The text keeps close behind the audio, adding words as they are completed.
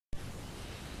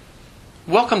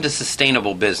Welcome to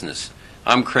Sustainable Business.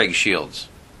 I'm Craig Shields.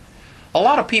 A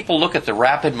lot of people look at the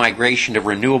rapid migration to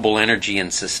renewable energy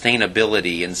and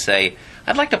sustainability and say,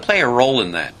 I'd like to play a role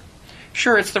in that.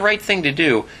 Sure, it's the right thing to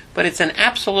do, but it's an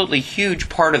absolutely huge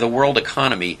part of the world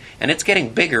economy, and it's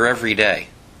getting bigger every day.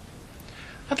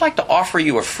 I'd like to offer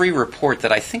you a free report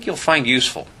that I think you'll find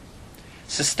useful.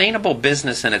 Sustainable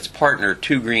Business and its partner,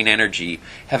 2 Green Energy,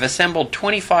 have assembled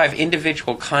 25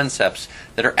 individual concepts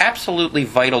that are absolutely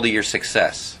vital to your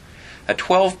success. A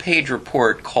 12-page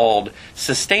report called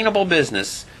Sustainable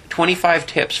Business, 25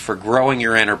 Tips for Growing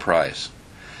Your Enterprise.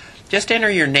 Just enter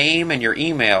your name and your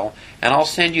email, and I'll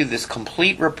send you this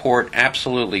complete report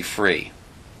absolutely free.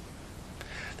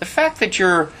 The fact that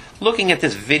you're looking at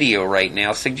this video right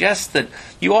now suggests that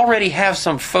you already have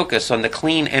some focus on the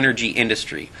clean energy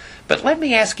industry. But let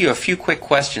me ask you a few quick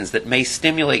questions that may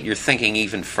stimulate your thinking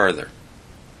even further.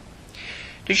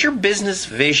 Does your business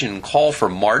vision call for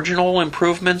marginal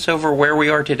improvements over where we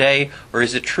are today, or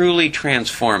is it truly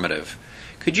transformative?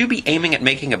 Could you be aiming at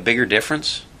making a bigger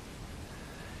difference?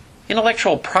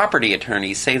 Intellectual property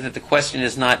attorneys say that the question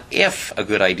is not if a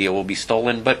good idea will be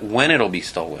stolen, but when it'll be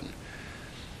stolen.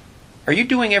 Are you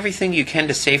doing everything you can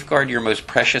to safeguard your most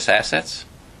precious assets?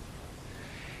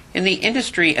 In the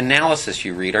industry analysis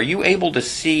you read, are you able to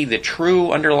see the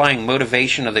true underlying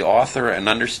motivation of the author and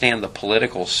understand the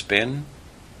political spin?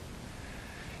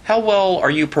 How well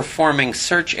are you performing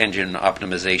search engine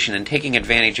optimization and taking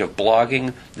advantage of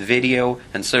blogging, video,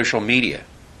 and social media?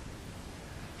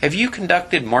 Have you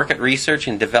conducted market research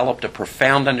and developed a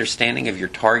profound understanding of your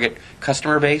target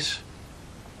customer base?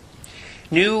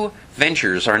 New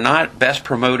ventures are not best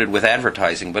promoted with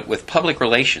advertising, but with public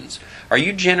relations. Are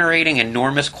you generating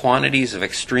enormous quantities of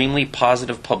extremely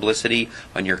positive publicity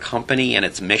on your company and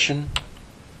its mission?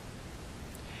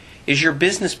 Is your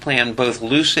business plan both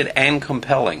lucid and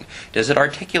compelling? Does it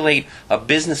articulate a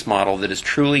business model that is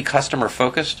truly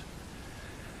customer-focused?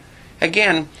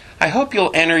 Again, I hope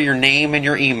you'll enter your name and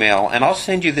your email, and I'll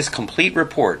send you this complete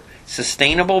report,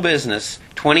 Sustainable Business,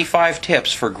 25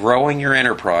 Tips for Growing Your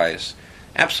Enterprise,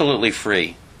 absolutely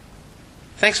free.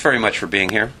 Thanks very much for being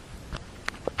here.